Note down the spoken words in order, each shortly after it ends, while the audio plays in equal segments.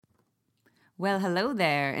Well, hello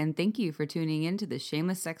there, and thank you for tuning in to the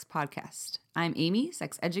Shameless Sex Podcast. I'm Amy,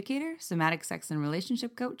 sex educator, somatic sex and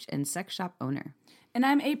relationship coach, and sex shop owner. And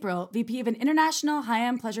I'm April, VP of an international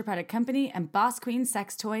high-end pleasure product company and boss queen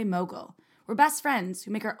sex toy mogul. We're best friends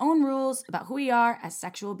who make our own rules about who we are as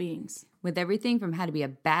sexual beings. With everything from how to be a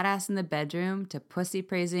badass in the bedroom, to pussy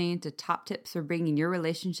praising, to top tips for bringing your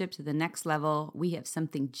relationship to the next level, we have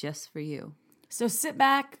something just for you. So sit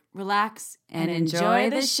back, relax, and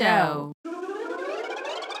enjoy the show.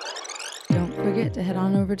 Don't forget to head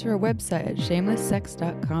on over to our website at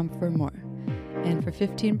shamelesssex.com for more. And for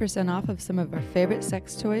 15% off of some of our favorite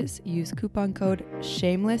sex toys, use coupon code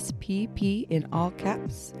SHAMELESSPP in all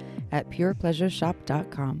caps at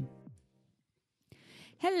purepleasureshop.com.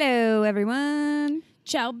 Hello, everyone.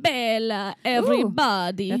 Ciao, bella,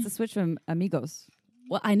 everybody. That's a switch from Amigos.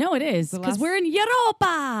 Well, I know it is, because we're in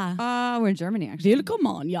Europa. We're in Germany, actually.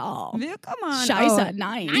 Willkommen, y'all. Willkommen. Scheiße,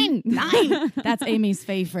 nine. That's Amy's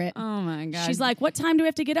favorite. Oh, my God. She's like, what time do we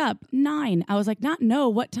have to get up? 9. I was like, no,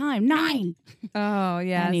 what time? 9. Oh,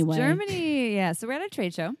 yeah. Anyway. Germany. Yeah, so we're at a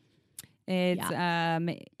trade show. It's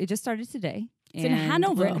it just started today. It's in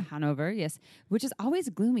Hanover. We're in Hanover, yes, which is always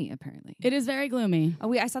gloomy, apparently. It is very gloomy.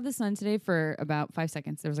 Oh, I saw the sun today for about 5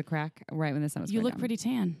 seconds. There was a crack right when the sun was You going look down. pretty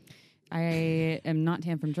tan. I am not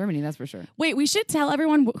tan from Germany, that's for sure. Wait, we should tell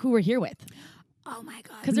everyone who we're here with. Oh, my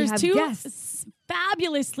God. Because there's two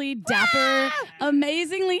fabulously dapper,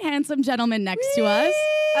 amazingly handsome gentlemen next to us.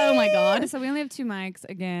 Oh, my God. So we only have 2 mics,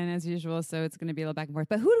 again, as usual, so it's going to be a little back and forth.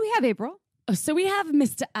 But who do we have, April? So we have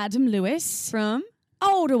Mr. Adam Lewis. From?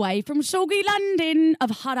 All the way from Shogi London of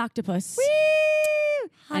Hot Octopus. Woo!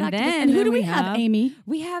 Hot Octopus. And who do we have, Amy?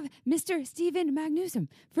 We have Mr. Steven Magnusson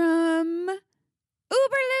from Uberlube.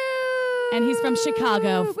 And he's from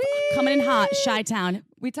Chicago, coming in hot, Chi-Town.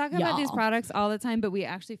 We talk about these Y'all. products all the time, but we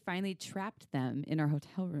actually finally trapped them in our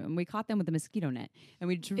hotel room. We caught them with a mosquito net, and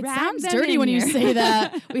we dragged It sounds them dirty in when here. you say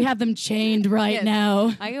that. We have them chained right Yes.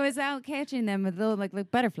 now. I was out catching them with little like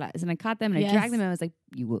butterflies, and I caught them and Yes. I dragged them, and I was like,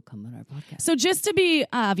 "You will come on our podcast." So just to be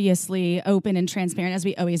obviously open and transparent, as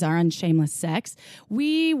we always are on Shameless Sex,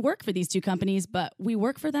 we work for these 2 companies, but we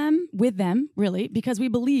work for them, with them, really, because we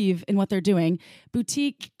believe in what they're doing.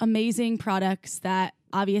 Boutique, amazing products that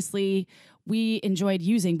obviously we enjoyed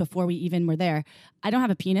using before we even were there. I don't have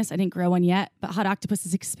a penis. I didn't grow one yet, but Hot Octopus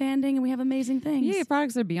is expanding and we have amazing things. Yeah, your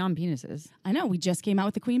products are beyond penises. I know. We just came out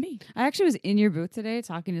with the Queen Bee. I actually was in your booth today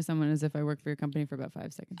talking to someone as if I worked for your company for about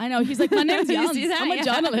 5 seconds. I know. He's like, my name's You Jans. see that? I'm a Yeah.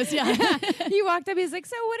 journalist. Yeah. He walked up. He's like,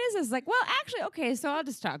 "So what is this?" Like, well, actually, okay. So I'll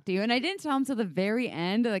just talk to you. And I didn't tell him till the very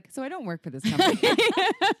end. Like, so I don't work for this company.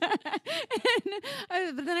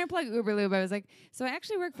 But then I plugged Uberlube. I was like, so I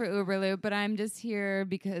actually work for Uberlube, but I'm just here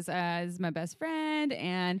because this is my best friend,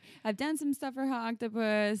 and I've done some stuff for Hot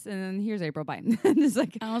Octopus. And then here's April Biden. Just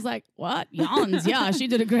like, I was like, what? Jans. Yeah, she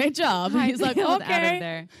did a great job. I He's like, peeled out of okay.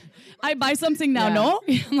 there. I buy something now, Yeah. no?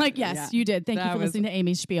 I'm like, yes, Yeah. you did. Thank you That for was- listening to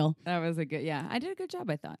Amy's spiel. That was a good. Yeah, I did a good job.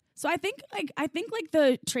 I thought. So I think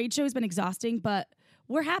the trade show has been exhausting, but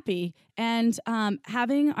we're happy. And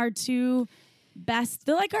having our 2 best,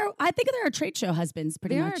 I think they're our trade show husbands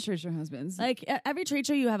pretty They much. are treasure husbands. Like at every trade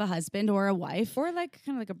show you have a husband or a wife. or like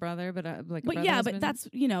kind of like a brother, but like. But a yeah, husband. but that's,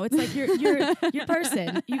 it's like your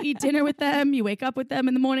person. You eat dinner with them, you wake up with them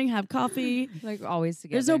in the morning, have coffee. like always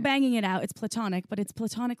together. There's no banging it out. It's platonic, but it's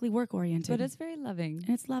platonically work oriented. But it's very loving. and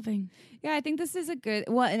it's loving. Yeah, I think this is a good.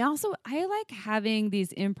 Well, and also I like having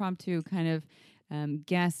these impromptu kind of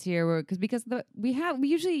guests here, because we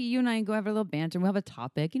usually you and I go have a little banter. And we'll have a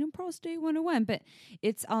topic, prostate 101. But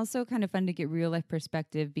it's also kind of fun to get real life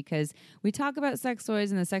perspective because we talk about sex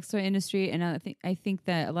toys and the sex toy industry, and I think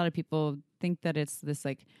that a lot of people think that it's this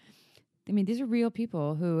like, I mean, these are real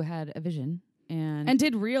people who had a vision. And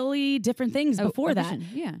did really different things before that. vision,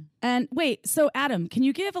 yeah. And wait, so Adam, can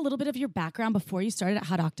you give a little bit of your background before you started at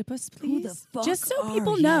Hot Octopus, please? Who the fuck Just so are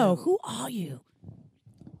people you? know, who are you?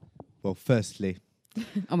 Well, firstly,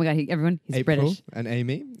 Oh my God, everyone, he's April British. and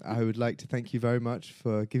Amy, I would like to thank you very much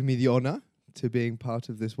for giving me the honour to being part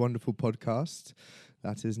of this wonderful podcast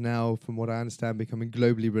that is now, from what I understand, becoming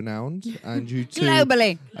globally renowned. And you two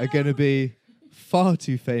Globally. are going to be far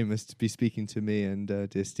too famous to be speaking to me and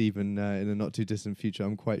dear Stephen in a not too distant future,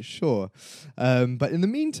 I'm quite sure. But in the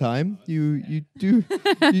meantime, you do,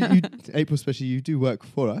 April especially, you do work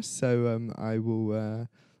for us. So I will,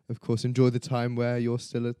 of course, enjoy the time where you're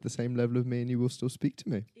still at the same level of me and you will still speak to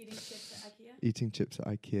me. Eating chips at IKEA? Eating chips at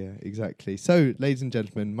IKEA, exactly. So, ladies and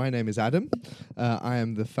gentlemen, my name is Adam. I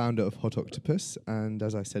am the founder of Hot Octopus, and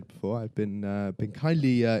as I said before, I've been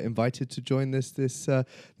kindly invited to join this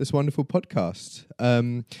wonderful podcast.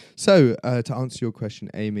 So, to answer your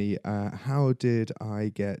question, Amy, how did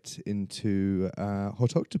I get into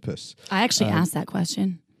Hot Octopus? I actually asked that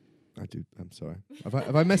question. I do. I'm sorry.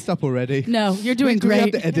 Have I messed up already? No, you're doing Do we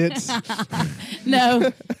have great. to edit?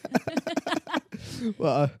 No.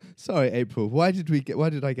 Well, sorry, April. Why did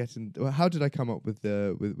I get in? Well, how did I come up with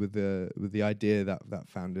the idea that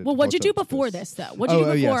founded? Well, what'd you Hot do before Octopus? this, though? What'd you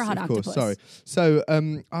do before yes, Hot of Octopus? course, sorry. So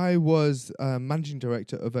I was managing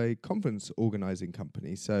director of a conference organizing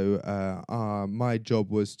company. So my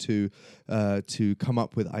job was to come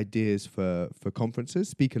up with ideas for conferences,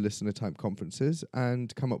 speaker listener type conferences,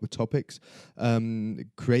 and come up with topics,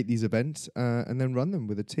 create these events, and then run them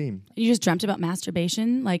with a team. You just dreamt about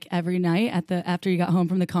masturbation like every night after you got home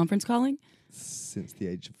from the conference calling? Since the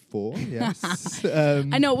age of 4, yes.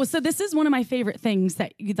 I know. Well, so this is one of my favorite things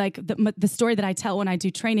that you like. The story that I tell when I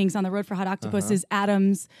do trainings on the road for Hot Octopus is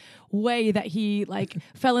Adam's way that he like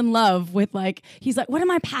fell in love with he's like, what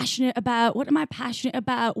am I passionate about? What am I passionate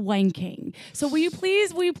about? Wanking. So will you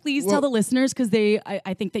please tell the listeners, because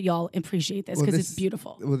I think that y'all appreciate this because it's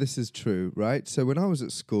beautiful. Well, this is true, right? So when I was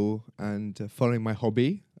at school and following my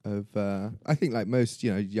hobby of, I think like most,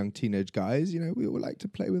 young teenage guys, we all like to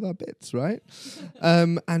play with our bits, right?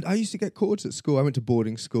 And I used to get caught at school. I went to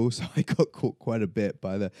boarding school, so I got caught quite a bit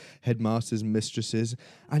by the headmasters and mistresses.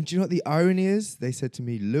 And do you know what the irony is? They said to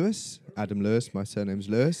me, Lewis, Adam Lewis, my surname's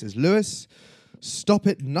Lewis, Lewis, stop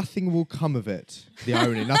it, nothing will come of it. The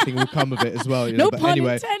irony, nothing will come of it as well. No but pun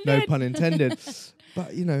anyway, intended. No pun intended.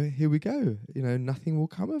 But, here we go. Nothing will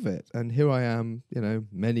come of it. And here I am,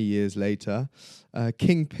 many years later,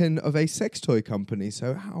 kingpin of a sex toy company.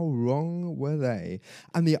 So how wrong were they?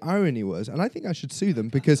 And the irony was, and I think I should sue them,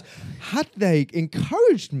 because had they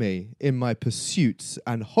encouraged me in my pursuits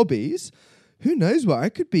and hobbies, who knows what I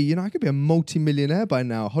could be? I could be a multi-millionaire by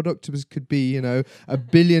now. Hot Octopus could be,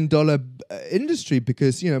 $1 billion industry,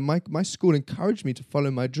 because, my school encouraged me to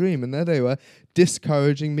follow my dream. And there they were,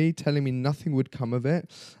 discouraging me, telling me nothing would come of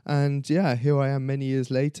it. And yeah, here I am many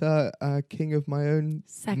years later, king of my own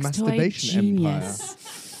Sex masturbation toy empire.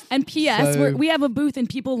 genius. And P.S., So- we have a booth and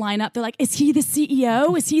people line up. They're like, is he the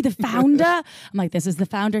CEO? Is he the founder? I'm like, this is the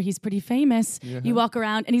founder. He's pretty famous. Yeah. You walk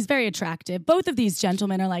around and he's very attractive. Both of these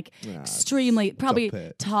gentlemen are like extremely, probably stop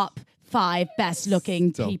it. top 5 best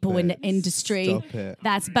looking Stop people in it. the industry. Stop it.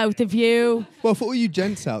 That's both of you. Well, for all you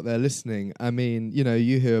gents out there listening, I mean,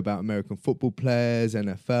 you hear about American football players,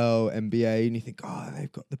 NFL, NBA, and you think,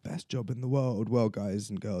 they've got the best job in the world. Well, guys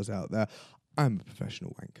and girls out there, I'm a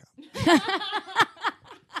professional wanker.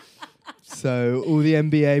 So all the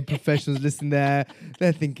NBA professionals listening there,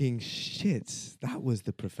 they're thinking, shit, that was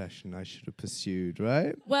the profession I should have pursued,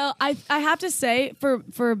 right? Well, I have to say for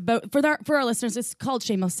our listeners, it's called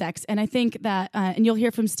Shameless Sex, and I think that and you'll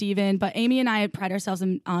hear from Steven, but Amy and I pride ourselves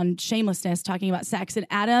on shamelessness, talking about sex, and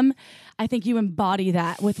Adam, I think you embody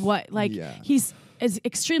that with what he's is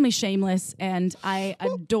extremely shameless, and I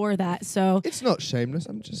adore that. So It's not shameless.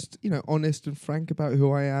 I'm just, honest and frank about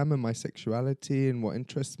who I am and my sexuality and what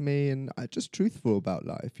interests me, and I'm just truthful about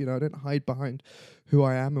life. I don't hide behind who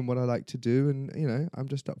I am and what I like to do, and I'm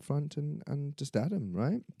just upfront and just Adam,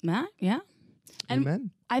 right? yeah. And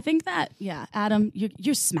Amen. I think that, Adam,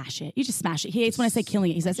 you smash it. You just smash it. He hates when I say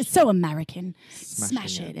killing it. He says, it's so American.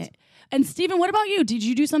 Smash it. And Steven, what about you? Did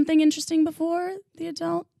you do something interesting before the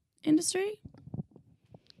adult industry?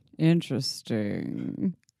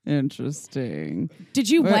 Interesting. Did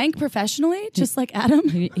you What? wank professionally, just like Adam?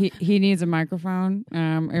 He needs a microphone.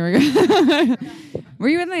 Here we go. Were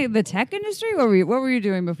you in the tech industry, or what were you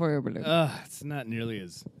doing before Uberloop? It's not nearly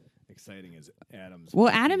as exciting as Adam's. Well,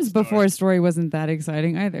 Adam's before story wasn't that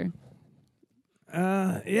exciting either.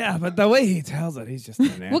 Yeah, but the way he tells it, he's just a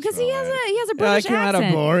natural. Well, because he has a I British came out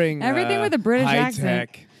accent. of boring. Everything with a British high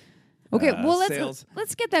accent. Tech, Okay, well sales.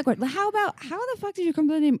 let's get that question. How the fuck did you come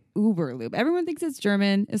to the name Uberloop? Everyone thinks it's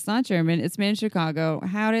German. It's not German. It's made in Chicago.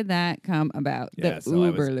 How did that come about? Yeah, the so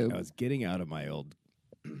Uberloop. I was getting out of my old,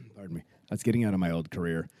 pardon me. I was getting out of my old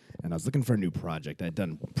career, and I was looking for a new project. I'd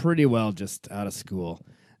done pretty well just out of school,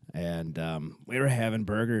 and we were having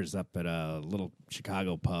burgers up at a little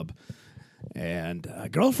Chicago pub. And a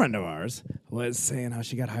girlfriend of ours was saying how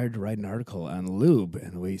she got hired to write an article on lube,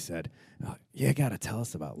 and we said, "You got to tell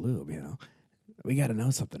us about lube," we got to know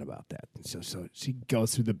something about that. And so she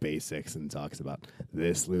goes through the basics and talks about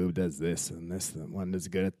this lube does this and this one is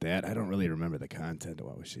good at that. I don't really remember the content of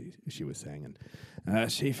what she was saying.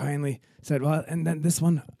 And she finally said, well, and then this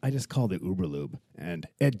one, I just called it Uber Lube. And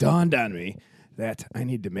it dawned on me that I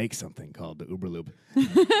need to make something called the Uber Lube.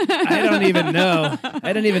 I don't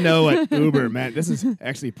even know what Uber meant. This is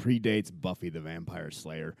actually predates Buffy the Vampire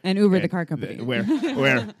Slayer. And Uber, the car company. Where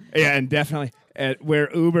yeah, and definitely where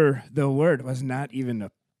Uber, the word, was not even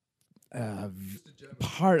a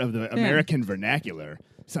part of the American vernacular.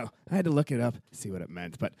 So I had to look it up, see what it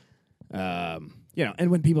meant. But, and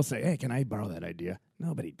when people say, hey, can I borrow that idea?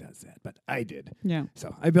 Nobody does that, but I did. Yeah.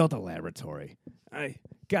 So I built a laboratory. I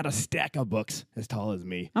got a stack of books as tall as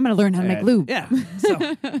me. I'm going to learn how to make lube. Yeah. So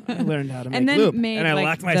I learned how to make And then lube. made, And I like,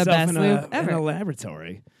 locked the myself best in lube ever. a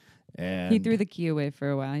laboratory. And He threw the key away for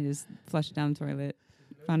a while. He just flushed it down the toilet,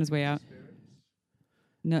 found his way out.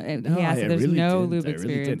 No, so there's really no didn't. lube I really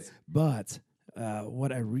experience. didn't. But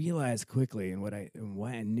what I realized quickly and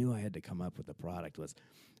why I knew I had to come up with the product was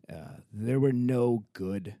there were no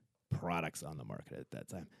good products on the market at that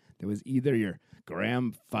time. There was either your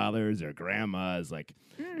grandfathers or grandmas, like,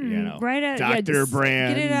 right at Dr.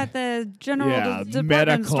 Brand. Get it at the general department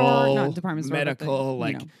medical, store. Not department store, medical,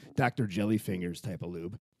 but the, Dr. Jellyfingers type of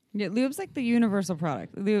lube. Yeah, lube's like the universal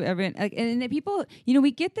product. Lube, and people,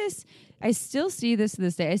 we get this. I still see this to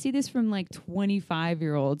this day. I see this from like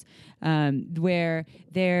 25-year-olds, where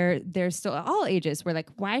they're still all ages. We're like,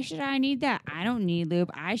 why should I need that? I don't need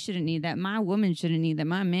lube. I shouldn't need that. My woman shouldn't need that.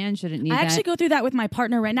 My man shouldn't need that. I actually go through that with my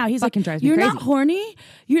partner right now. He's Fucking like, drives me you're crazy. not horny?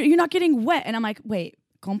 You're not getting wet. And I'm like, wait.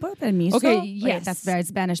 ¿Compra permiso? Okay, Wait, yes. that's very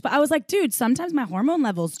Spanish. But I was like, dude, sometimes my hormone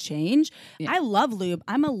levels change. Yeah. I love lube.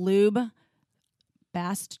 I'm a lube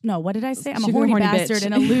No, what did I say? I'm She's a horny horny bastard bitch.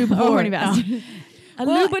 and a lube whore. horny No. bastard. A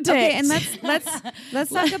Well, lube okay, and let's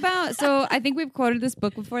talk about. So I think we've quoted this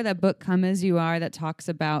book before. That book, "Come as You Are," that talks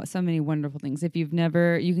about so many wonderful things. If you've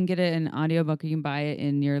never, you can get it in an audiobook, or you can buy it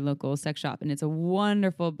in your local sex shop, and it's a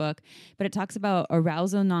wonderful book. But it talks about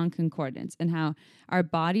arousal non-concordance and how our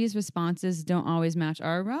body's responses don't always match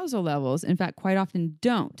our arousal levels. In fact, quite often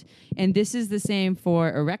don't. And this is the same for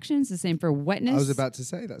erections, the same for wetness. I was about to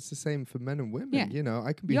say that's the same for men and women. Yeah.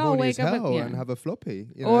 I can be Y'all horny as wake up with- hell yeah. and have a floppy.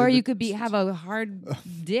 or you could have a hard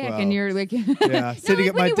dick, well, and you're like, yeah, sitting like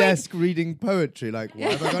at when my you wake- desk reading poetry. Like,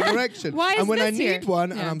 why have I got an erection? Why is and when I this here? need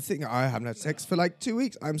one, and Yeah. I'm thinking, I haven't had sex for like 2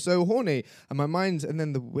 weeks. I'm so horny, and my mind's, and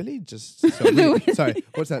then the willy just. Sorry,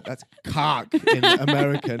 what's that? That's cock in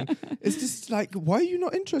American. It's just like, why are you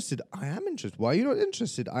not interested? I am interested. Why are you not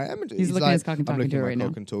interested? I am interested. He's looking at his cock and I'm talking looking to it at my right now.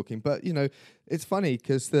 cock and talking, but it's funny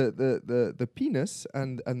because the penis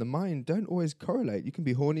and the mind don't always correlate. You can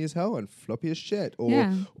be horny as hell and floppy as shit,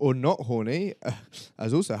 or not horny,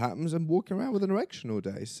 as also happens, and walking around with an erection all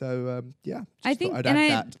day. So I think, I'd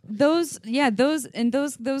add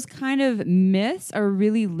that. those kind of myths are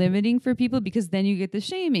really limiting for people, because then you get the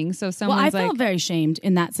shaming. So Well, I someone's felt like, very shamed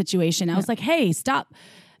in that situation. I was like, hey, stop.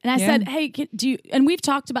 And I said, hey, do you, and we've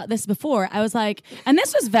talked about this before. I was like, and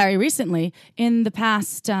this was very recently in the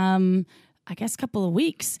past, I guess, couple of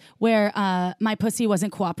weeks, where my pussy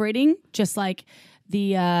wasn't cooperating, just like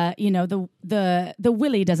the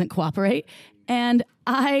willy doesn't cooperate. And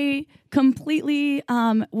I completely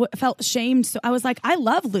felt shamed. So I was like, I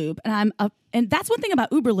love lube, and that's one thing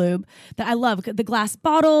about Uber Lube that I love. The glass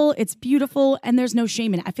bottle, it's beautiful, and there's no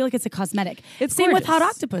shame in it. I feel like it's a cosmetic. It's Same with gorgeous. Hot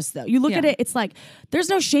Octopus, though. You look at it, it's like there's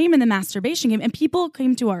no shame in the masturbation game. And people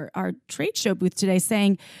came to our trade show booth today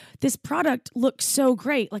saying, this product looks so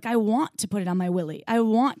great. Like, I want to put it on my willy. I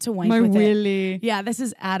want to wank my with willy. it. Yeah, this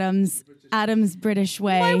is Adam's British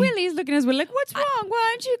way. My willy's looking at us. We're like, what's wrong? Why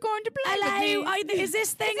aren't you going to play Hello, with me? is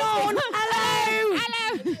this thing on? Hello,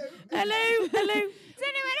 Hello. hello. Is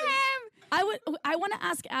anyone home? I want to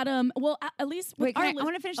ask Adam. Well, at least with Wait, our I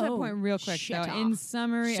want to finish that point real quick. shut Though. up. In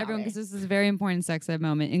summary, everyone, Sorry. because this is a very important sex ed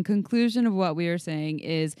moment. In conclusion of what we are saying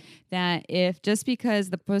is that if just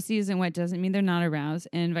because the pussy isn't wet doesn't mean they're not aroused,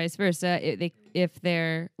 and vice versa. If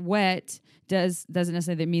they're wet doesn't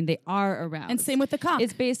necessarily mean they are aroused. And same with the cock.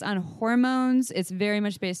 It's based on hormones. It's very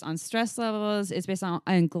much based on stress levels. It's based on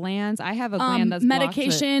glands. I have a gland that's blocked,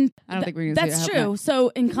 medication. but I don't think we're going to That's true. So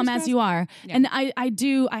in Come As You Are, and I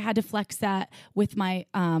had to flex that with my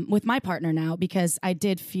partner now, because I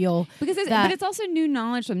did feel Because but it's also new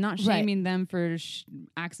knowledge. So I'm not Right. shaming them for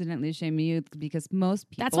accidentally shaming you, because most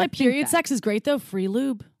people. that's why think period that. sex is great though. Free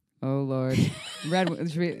lube. Oh Lord,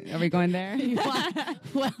 are we going there?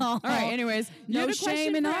 Well, All right. Anyways, you no had a shame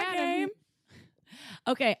question in for our Adam. game.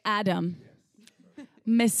 Okay, Adam,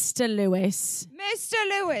 Mr. Lewis. Mr.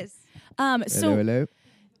 Lewis. So hello.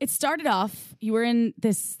 it started off, you were in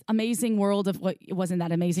this amazing world of what it wasn't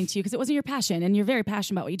that amazing to you because it wasn't your passion, and you're very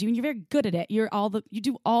passionate about what you do, and you're very good at it. You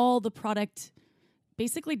do all the product,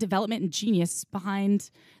 basically development and genius behind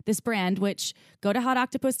this brand, which go to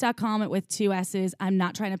hotoctopus.com with 2 S's. I'm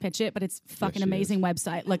not trying to pitch it, but it's fucking amazing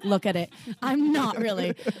website. Look at it. I'm not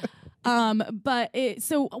really.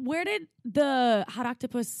 So where did the Hot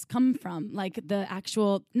Octopus come from? Like the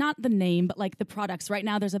actual, not the name, but like the products. Right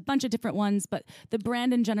now there's a bunch of different ones, but the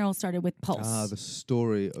brand in general started with Pulse. The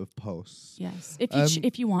story of Pulse. Yes,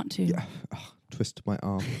 if you want to. Yeah. Twist my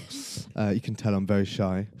arm. You can tell I'm very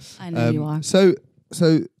shy. I know you are. So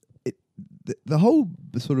the whole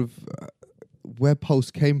sort of where Pulse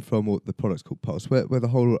came from, or the product's called Pulse, where the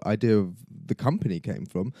whole idea of the company came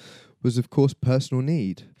from, was of course personal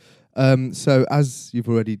need. So as you've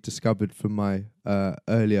already discovered from my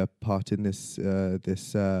earlier part in this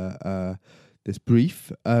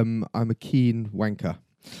brief, I'm a keen wanker.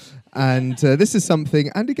 And this is something,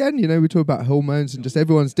 and again, we talk about hormones and just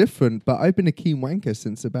everyone's different, but I've been a keen wanker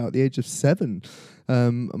since about the age of 7.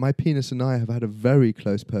 My penis and I have had a very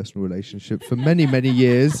close personal relationship for many, many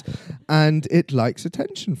years, and it likes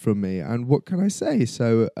attention from me. And what can I say?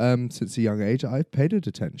 So since a young age, I've paid it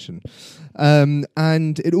attention.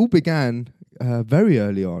 And it all began very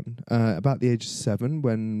early on, about the age of 7,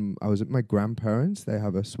 when I was at my grandparents'. They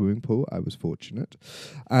have a swimming pool. I was fortunate.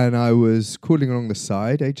 And I was crawling along the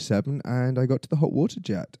side, age 7, and I got to the hot water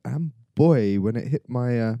jet. And boy, when it hit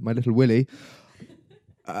my my little willy,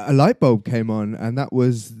 a light bulb came on, and that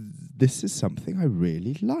was, this is something I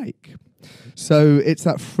really like. So it's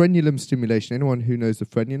that frenulum stimulation. Anyone who knows the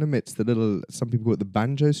frenulum, it's the little, some people call it the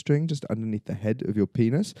banjo string, just underneath the head of your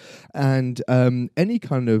penis. And any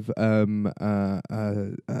kind of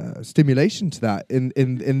stimulation to that,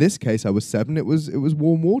 in this case, I was 7, it was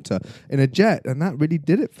warm water in a jet, and that really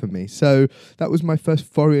did it for me. So that was my first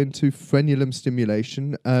foray into frenulum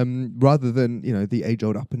stimulation, rather than, the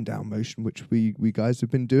age-old up and down motion, which we guys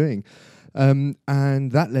have been doing.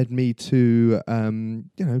 And that led me to,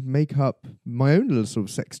 make up my own little sort of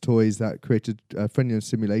sex toys that created frenulum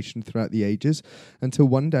stimulation throughout the ages, until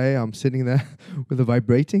one day I'm sitting there with a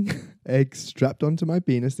vibrating egg strapped onto my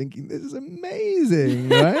penis thinking, this is amazing,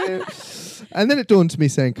 right? And then it dawned to me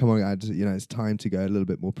saying, come on, Ad, it's time to go a little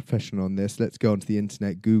bit more professional on this. Let's go onto the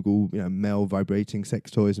internet, Google, male vibrating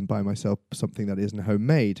sex toys, and buy myself something that isn't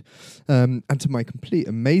homemade. And to my complete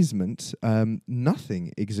amazement,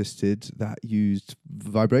 nothing existed that used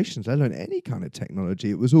vibrations, let alone any kind of technology.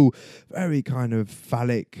 It was all very kind of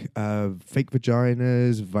phallic, fake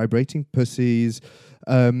vaginas, vibrating pussies,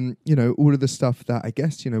 all of the stuff that I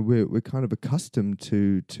guess, we're kind of accustomed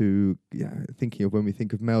to thinking of when we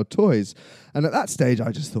think of male toys. And at that stage,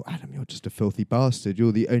 I just thought, Adam, you're just a filthy bastard.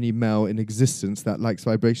 You're the only male in existence that likes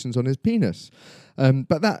vibrations on his penis.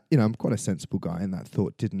 But that, I'm quite a sensible guy, and that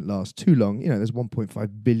thought didn't last too long. There's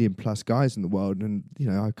 1.5 billion plus guys in the world, and,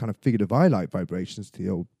 I kind of figured if I like vibrations to the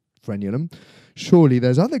old frenulum, surely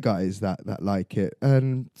there's other guys that like it.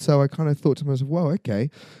 And so I kind of thought to myself, well,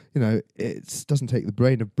 okay, it doesn't take the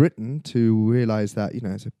brain of Britain to realize that,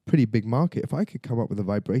 it's a pretty big market. If I could come up with a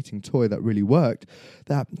vibrating toy that really worked,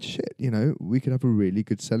 that shit, we could have a really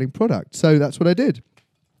good selling product. So that's what I did.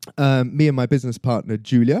 Me and my business partner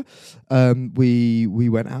Julia, we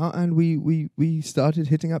went out and we started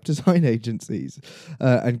hitting up design agencies.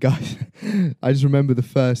 And guys, I just remember the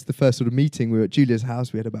first sort of meeting. We were at Julia's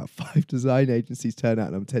house. We had about 5 design agencies turn out,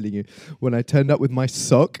 and I'm telling you, when I turned up with my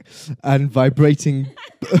sock and vibrating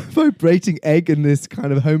egg and this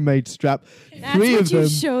kind of homemade strap, That's 3 what of you them.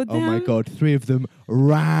 showed Oh my them? God, 3 of them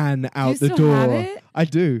ran out the still door. have it? I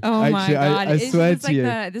do. Oh Actually, my God. I swear to you.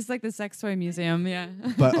 This is like the sex toy museum, yeah.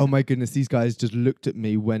 But oh my goodness, these guys just looked at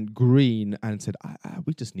me, went green, and said,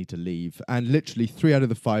 we just need to leave. And literally 3 out of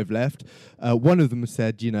the 5 left. One of them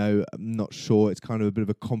said, I'm not sure. It's kind of a bit of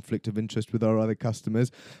a conflict of interest with our other customers.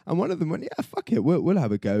 And one of them went, yeah, fuck it. We'll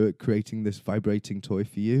have a go at creating this vibrating toy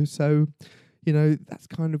for you. So, that's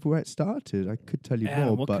kind of where it started. I could tell you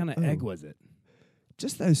more. What kind of egg was it?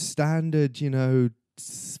 Just those standard,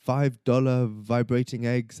 $5 vibrating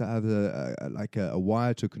eggs that have a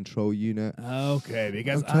wire to control unit. Okay,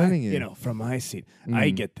 because I'm telling you. from my seat, I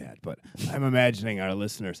get that, but I'm imagining our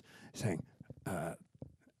listeners saying,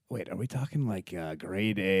 wait, are we talking like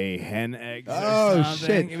grade A hen eggs? Oh, or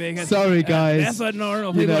something? shit. Because, Sorry, guys. That's what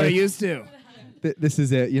normal people are used to. This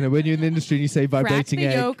is it. You know, when you're in the industry and you say Crack vibrating the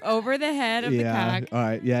egg. yolk over the head of the cock. All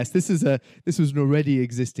right. Yes. This was an already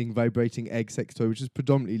existing vibrating egg sex toy, which is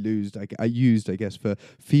predominantly used, I guess, for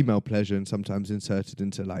female pleasure and sometimes inserted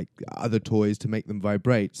into like other toys to make them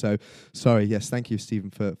vibrate. So, sorry. Yes. Thank you, Stephen,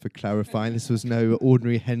 for clarifying. This was no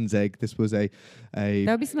ordinary hen's egg. This was a That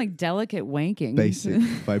would be some like delicate wanking. basic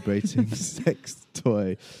vibrating sex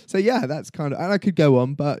toy. So yeah, that's kind of, and I could go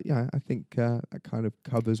on, but yeah, I think that kind of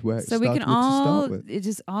covers where it So we started can to all, start with. it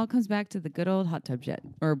just all comes back to the good old hot tub jet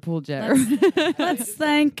or pool jet. Let's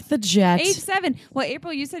thank the jet. Age 7. Well,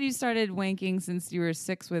 April, you said you started wanking since you were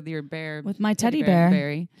 6 with your bear. With my teddy bear.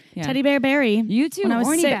 Barry. Yeah. Teddy Bear Barry. You too, when I was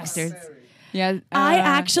horny 6. bastards. Yeah. I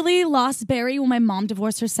actually lost Barry when my mom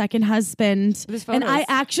divorced her second husband. There's And I photos.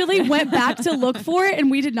 actually went back to look for it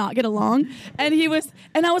and we did not get along. And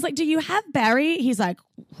I was like, "Do you have Barry?" He's like,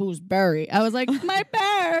 "Who's Barry?" I was like, "My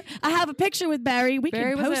bear." I have a picture with Barry. We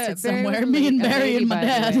Barry can was post a- it Barry was somewhere. a Me and lady- a Barry lady, and my by the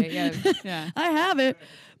dad. way. Yeah. Yeah. I have it.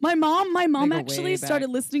 My mom They go actually way started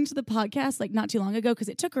back. listening to the podcast like not too long ago because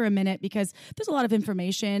it took her a minute because there's a lot of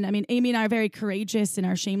information. I mean, Amy and I are very courageous in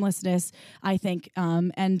our shamelessness, I think.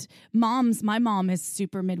 And my mom is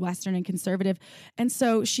super Midwestern and conservative. And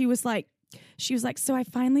so she was like, "So I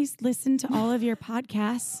finally listened to all of your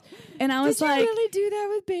podcasts." And I was Did you like, really do that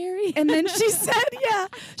with Barry? and then she said, "Yeah."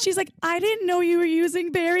 She's like, "I didn't know you were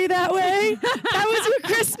using Barry that way. That was your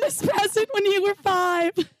Christmas present when you were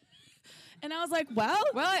 5. And I was like, well,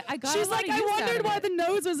 I got she's a lot like, of I use out wondered of why it. the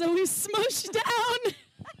nose was always smushed down.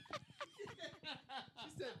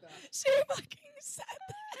 She fucking said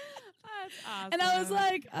that. That's awesome. And I was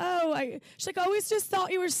like, she's like, I always just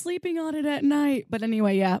thought you were sleeping on it at night. But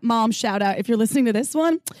anyway, yeah, Mom, shout out. If you're listening to this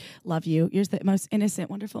one, love you. You're the most innocent,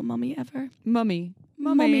 wonderful mummy ever. Mummy.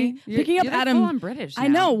 Mummy. Picking up you're like Adam. full on British I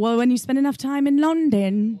now. know. Well, when you spend enough time in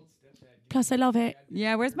London. Plus, I love it.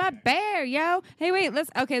 Yeah, where's my bear, yo? Hey, wait,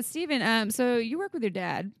 okay, Steven, so you work with your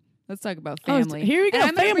dad. Let's talk about Oh, family. here we go, And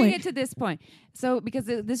I'm gonna bring family. it to this point. So, because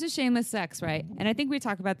this is shameless sex, right? And I think we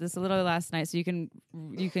talked about this a little last night, so you can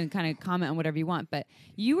kind of comment on whatever you want. But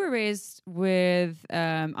you were raised with,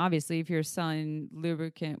 obviously, if you're selling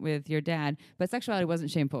lubricant with your dad, but sexuality wasn't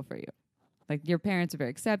shameful for you. Like, your parents are very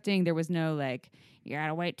accepting. There was no, like, you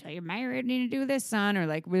gotta wait till you're married and you do this, son. Or,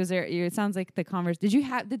 like, was there, it sounds like the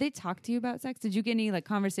did they talk to you about sex? Did you get any, like,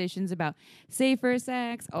 conversations about safer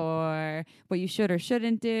sex or what you should or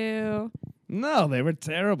shouldn't do? No, they were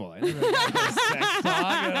terrible. I never had sex talk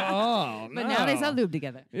at all. But now they no. sell lube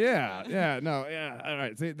together. Yeah. All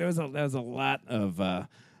right. See, there was a lot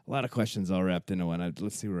of questions all wrapped into one.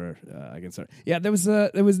 Let's see where I can start. Yeah, there was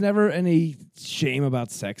never any shame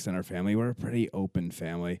about sex in our family. We're a pretty open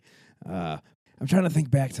family. I'm trying to think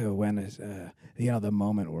back to when the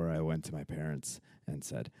moment where I went to my parents and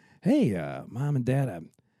said, "Hey, Mom and Dad,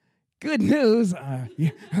 good news.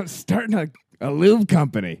 I'm starting a lube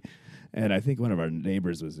company." And I think one of our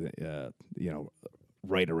neighbors was,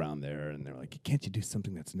 right around there, and they're like, "Can't you do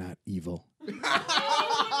something that's not evil?"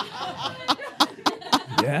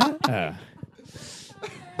 Yeah.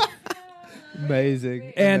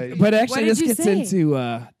 Amazing. And but actually, What did you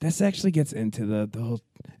say? this actually gets into the whole.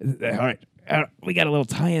 All right, we got a little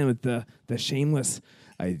tie-in with the shameless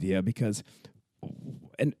idea because,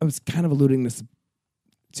 and I was kind of alluding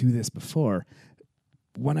to this before.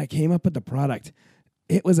 When I came up with the product,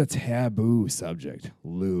 it was a taboo subject.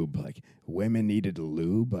 Lube, like women needed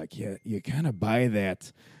lube. Like you kind of buy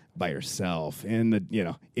that by yourself in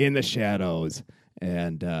the shadows.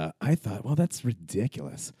 And I thought, well, that's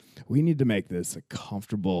ridiculous. We need to make this a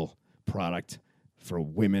comfortable product for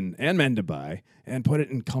women and men to buy and put it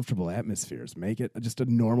in comfortable atmospheres. Make it just a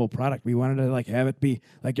normal product. We wanted to have it be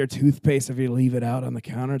like your toothpaste. If you leave it out on the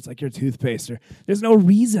counter, it's like your toothpaste. There's no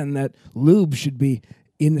reason that lube should be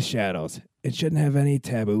in the shadows. It shouldn't have any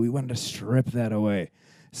taboo. We wanted to strip that away.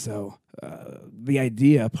 So part of the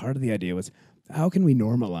idea was, how can we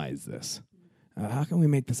normalize this? How can we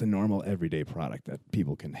make this a normal everyday product that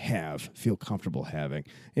people can feel comfortable having?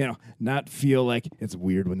 Not feel like it's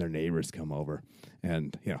weird when their neighbors come over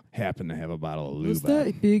and, happen to have a bottle of lube. What's out.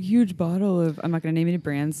 that big, huge bottle of, I'm not going to name any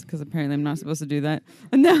brands because apparently I'm not supposed to do that.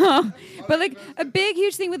 No. But like a big,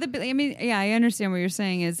 huge thing with I understand what you're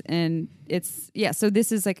saying is, and it's, so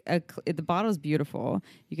this is like the bottle is beautiful.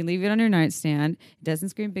 You can leave it on your nightstand. It doesn't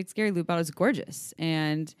scream big, scary lube bottle. It's gorgeous.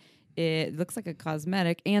 And it looks like a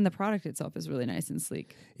cosmetic, and the product itself is really nice and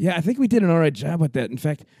sleek. Yeah, I think we did an all right job with that. In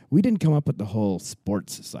fact, we didn't come up with the whole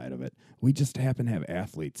sports side of it. We just happen to have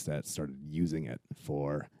athletes that started using it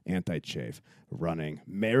for anti-chafe, running,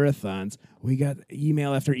 marathons. We got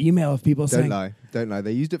email after email of people saying, Don't lie.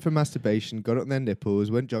 They used it for masturbation, got it on their nipples,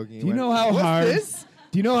 went jogging. Do you know how hard?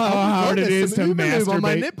 Do you know how hard it is to masturbate on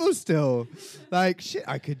my masturbate? nipples still? Like shit,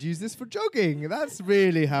 I could use this for jogging. That's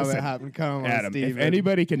really how it happened. Come on, Adam, Steven. if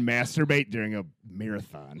anybody can masturbate during a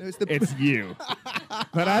marathon, No, it's the it's you.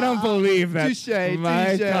 But I don't believe that Touche,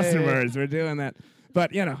 my touche. customers were doing that.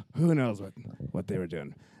 But, who knows what they were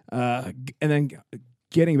doing. And then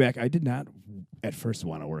getting back, I did not at first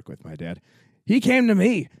want to work with my dad. He came to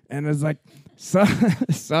me and was like,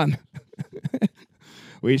 son,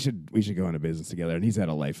 we should go into business together. And he's had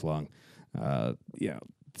a lifelong,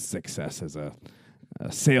 success as a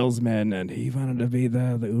salesman, and he wanted to be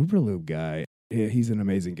the Uberlube guy. He's an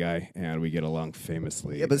amazing guy, and we get along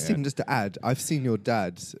famously. Yeah, but Stephen, just to add, I've seen your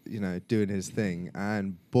dad, doing his thing,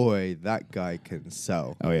 and boy, that guy can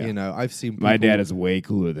sell. Oh, yeah. I've seen my people- dad is way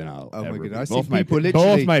cooler than I'll Oh ever my be. goodness, I've Both seen my people pa-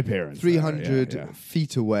 literally both my parents. 300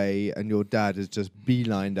 feet away, and your dad is just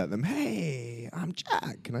beelined at them. Hey, I'm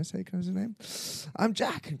Jack. Can I say his name? I'm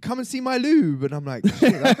Jack. Come and see my lube. And I'm like,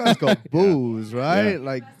 shit, that guy's got balls, right? Yeah.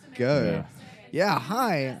 Like, go. Yeah,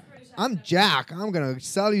 hi. I'm Jack. I'm gonna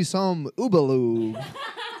sell you some Uber lube.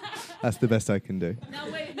 That's the best I can do. Now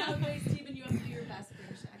wait, Stephen, you have to do your best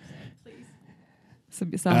British accent,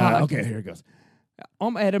 please. So hot. Okay, here it goes.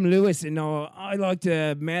 I'm Adam Lewis, and I like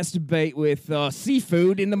to masturbate with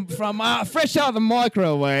seafood from fresh out of the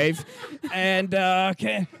microwave. And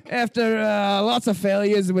after lots of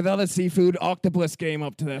failures with other seafood, octopus came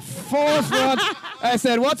up to the forefront. I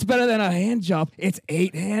said, "What's better than a hand job? It's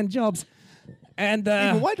 8 hand jobs." And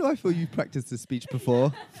Stephen, why do I feel you've practiced this speech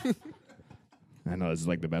before? I know this is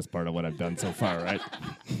like the best part of what I've done so far, right?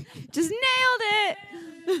 Just nailed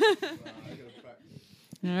it.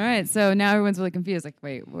 All right, so now everyone's really confused. Like,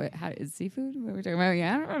 wait, what? How is seafood? What are we talking about?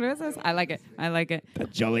 Yeah, I don't know what is this. I like it. The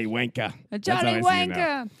Jolly Wanker. A That's how Johnny I see you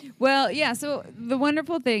now. Wanker. Well, yeah. So the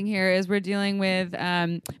wonderful thing here is we're dealing with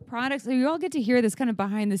products. So you all get to hear this kind of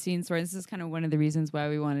behind the scenes story. This is kind of one of the reasons why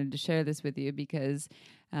we wanted to share this with you, because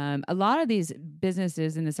a lot of these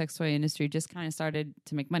businesses in the sex toy industry just kind of started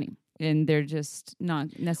to make money, and they're just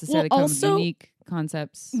not necessarily Well, come with also- unique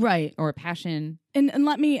concepts Right. or passion. And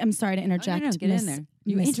I'm sorry to interject, no, get in Miss, there.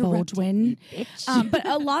 You Miss interrupted Baldwin. me, bitch. But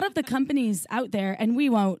a lot of the companies out there, and we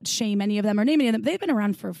won't shame any of them or name any of them, they've been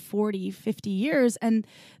around for 40, 50 years, and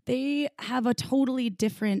they have a totally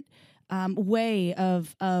different way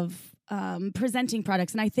of presenting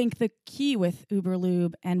products. And I think the key with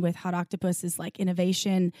Uberlube and with Hot Octopus is like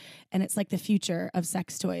innovation, and it's like the future of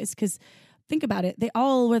sex toys. Because think about it, they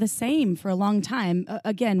all were the same for a long time.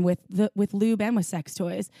 Again, with lube and with sex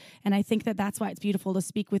toys, and I think that that's why it's beautiful to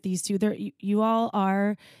speak with these two. You all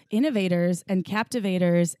are innovators and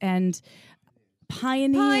captivators and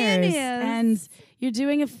pioneers, and you're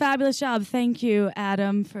doing a fabulous job. Thank you,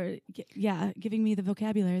 Adam, for giving me the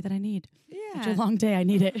vocabulary that I need. After a long day, I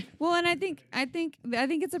need it. Well, and I think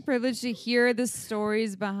it's a privilege to hear the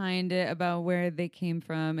stories behind it, about where they came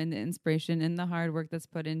from and the inspiration and the hard work that's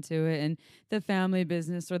put into it and the family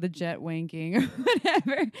business or the jet wanking or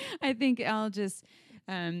whatever. I think it all just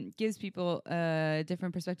gives people a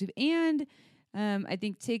different perspective, and I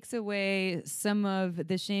think takes away some of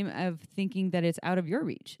the shame of thinking that it's out of your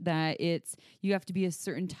reach, that you have to be a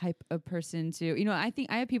certain type of person to, I think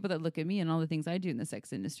I have people that look at me and all the things I do in the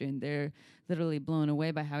sex industry, and they're literally blown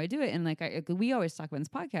away by how I do it. And we always talk about in this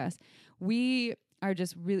podcast, we are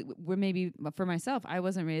just really, we're maybe, for myself, I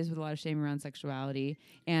wasn't raised with a lot of shame around sexuality.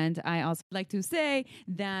 And I also like to say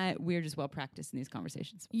that we're just well practiced in these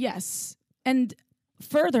conversations. Yes. And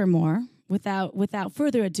furthermore, without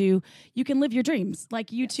further ado, you can live your dreams.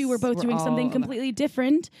 Like you two were both we're doing something all completely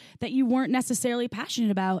different that you weren't necessarily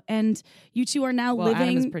passionate about, and you two are now Well, living.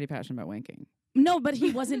 Adam is pretty passionate about wanking. No, but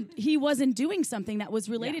he wasn't. He wasn't doing something that was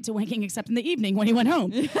related to wanking, except in the evening when he went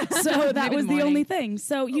home. So that Maybe was the the only morning. thing.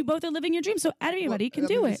 So you both are living your dream. So everybody can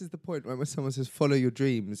do This it. is the point, right? When someone says follow your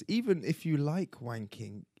dreams, even if you like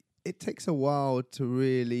wanking, it takes a while to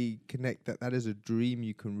really connect that is a dream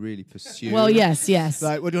you can really pursue. Well, yes.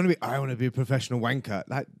 Like, what do you want to be? I want to be a professional wanker.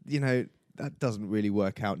 That doesn't really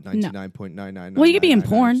work out 99.999% Well, you could be in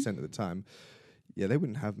porn. of the time. Yeah, they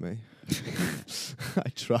wouldn't have me. I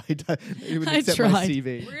tried. They wouldn't I accept my tried.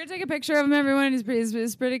 CV. We're gonna take a picture of him, everyone.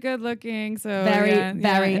 He's pretty good looking. So Very and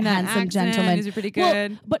that handsome accent, gentleman. He's pretty Well,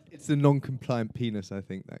 good. but It's the non-compliant penis, I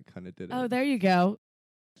think, that kind of did it. oh, there you go.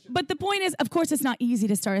 But the point is, of course, it's not easy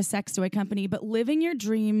to start a sex toy company, but living your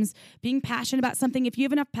dreams, being passionate about something, if you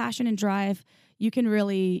have enough passion and drive, you can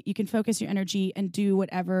focus your energy and do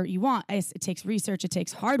whatever you want. It takes research, it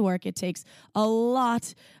takes hard work, it takes a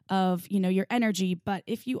lot of, your energy. But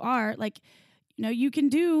if you are you can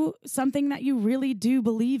do something that you really do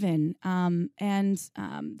believe in. And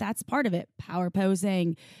that's part of it. Power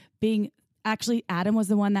posing, being Actually, Adam was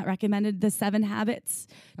the one that recommended the 7 Habits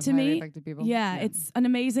Of to highly me. effective people. Yeah, it's an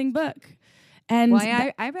amazing book. And Well,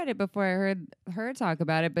 I read it before I heard her talk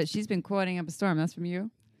about it, but she's been quoting up a storm. That's from you.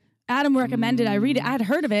 Adam recommended I read it. I had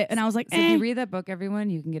heard of it, and I was like, So if you read that book, everyone,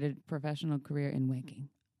 you can get a professional career in wanking.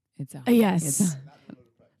 It's out. yes.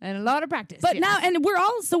 And a lot of practice. But yes. now, and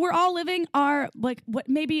we're all living our, like, what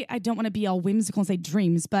maybe I don't want to be all whimsical and say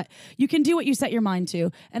dreams, but you can do what you set your mind to.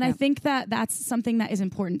 And I think that that's something that is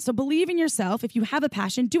important. So believe in yourself. If you have a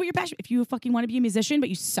passion, do what you're passionate. If you fucking want to be a musician, but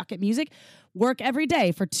you suck at music, work every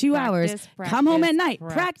day for 2 hours, come home at night,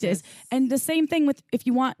 practice. And the same thing with if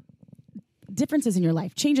you want differences in your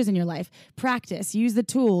life, changes in your life, practice, use the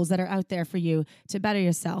tools that are out there for you to better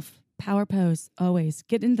yourself. Power pose, always.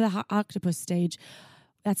 Get into the octopus stage.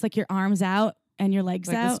 That's like your arms out and your legs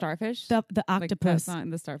like out. the starfish? The Like that octopus.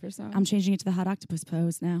 song, the starfish song? I'm changing it to the hot octopus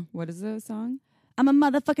pose now. What is the song? I'm a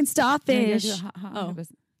motherfucking No, you gotta starfish. do hot Oh.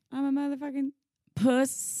 octopus. I'm a motherfucking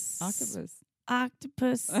Puss. octopus.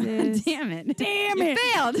 Octopus. Damn it. Damn You it.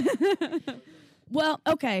 failed. Well,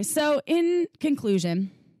 okay. So in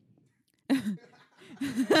conclusion,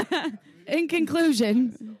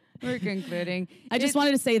 We're concluding. I just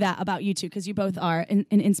wanted to say that about you two because you both are an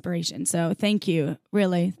inspiration. So thank you.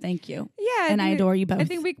 Really, thank you. Yeah. And I think- adore you both. I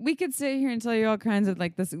think we could sit here and tell you all kinds of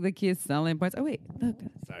like the key selling points. Oh, wait. Look.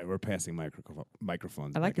 Sorry, we're passing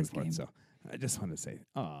microphones I like back and this forth, game. so I just want to say,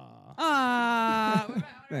 I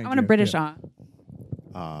I want a British aw.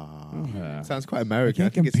 Sounds quite American.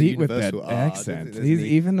 can't I think it's a compete with that universal accent. doesn't it?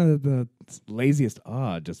 Even the laziest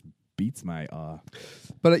just beats my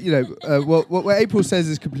But what April says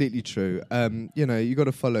is completely true. You got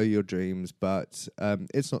to follow your dreams, but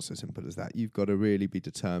it's not so simple as that. You've got to really be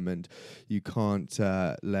determined. You can't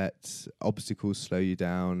let obstacles slow you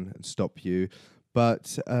down and stop you.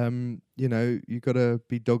 But you got to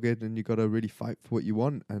be dogged and you got to really fight for what you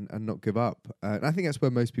want and not give up. And I think that's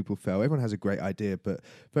where most people fail. Everyone has a great idea, but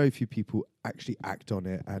very few people actually act on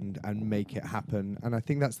it and make it happen. And I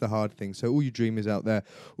think that's the hard thing. So all you dreamers out there,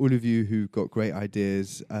 all of you who've got great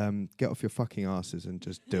ideas, get off your fucking asses and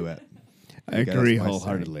just do it. I agree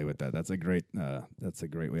wholeheartedly with that. That's a great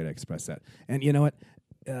way to express that. And you know what?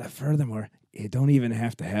 Furthermore, you don't even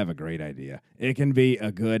have to have a great idea. It can be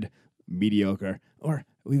a good, mediocre, or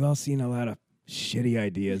we've all seen a lot of shitty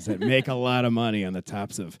ideas that make a lot of money on the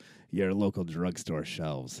tops of your local drugstore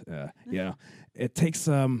shelves. It takes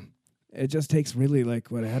it just takes really, like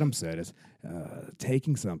what Adam said, is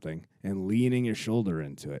taking something and leaning your shoulder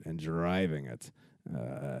into it and driving it.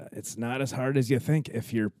 It's not as hard as you think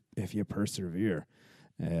if you persevere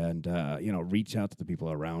and reach out to the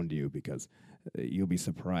people around you, because you'll be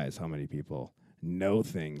surprised how many people know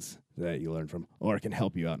things that you learn from or can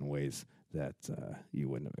help you out in ways that you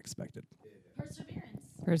wouldn't have expected.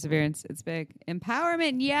 Perseverance. It's big.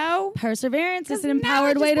 Empowerment, yo. Perseverance is 'Cause an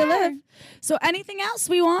empowered way to knowledge is live. So anything else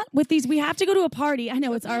we want with these? We have to go to a party. I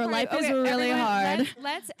know it's our life is Okay, really everyone, hard.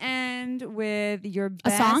 Let's end with your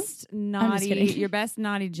A song? best naughty, kidding. your best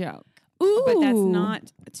naughty joke. Ooh, But that's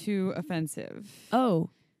not too offensive. Oh,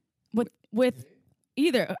 with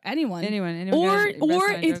either anyone, Anyone or got a best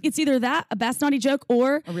naughty joke? it's either that a best naughty joke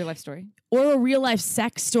or A real life story. a real life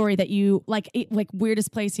sex story that you like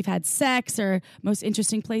weirdest place you've had sex or most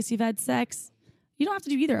interesting place you've had sex. You don't have to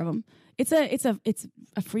do either of them. It's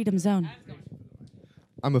a freedom zone.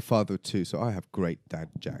 I'm a father of 2, so I have great dad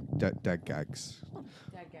gags.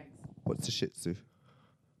 What's a Shih Tzu?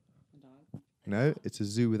 No, it's a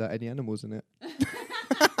zoo without any animals in it.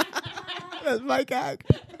 That's my gag.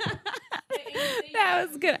 That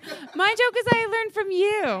was good. My joke is I learned from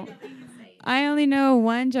you. I only know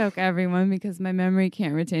one joke, everyone, because my memory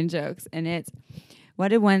can't retain jokes. And it's, what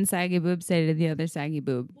did one saggy boob say to the other saggy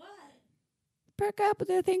boob? What? Perk up,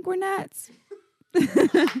 they think we're nuts. Adam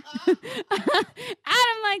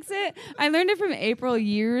likes it. I learned it from April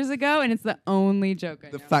years ago, and it's the only joke I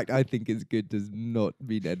know. The fact I think is good does not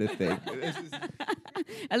mean anything.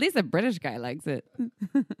 At least a British guy likes it.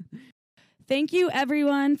 Thank you,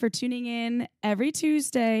 everyone, for tuning in every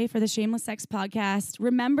Tuesday for the Shameless Sex Podcast.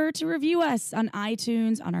 Remember to review us on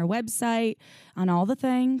iTunes, on our website, on all the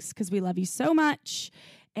things, because we love you so much.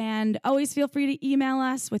 And always feel free to email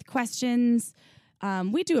us with questions.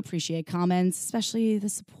 We do appreciate comments, especially the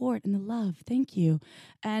support and the love. Thank you.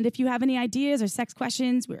 And if you have any ideas or sex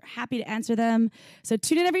questions, we're happy to answer them. So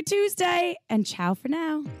tune in every Tuesday, and ciao for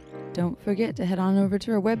now. Don't forget to head on over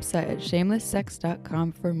to our website at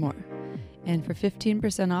shamelesssex.com for more. And for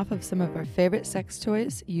 15% off of some of our favorite sex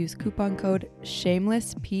toys, use coupon code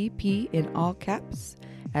SHAMELESSPP in all caps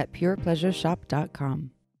at purepleasureshop.com.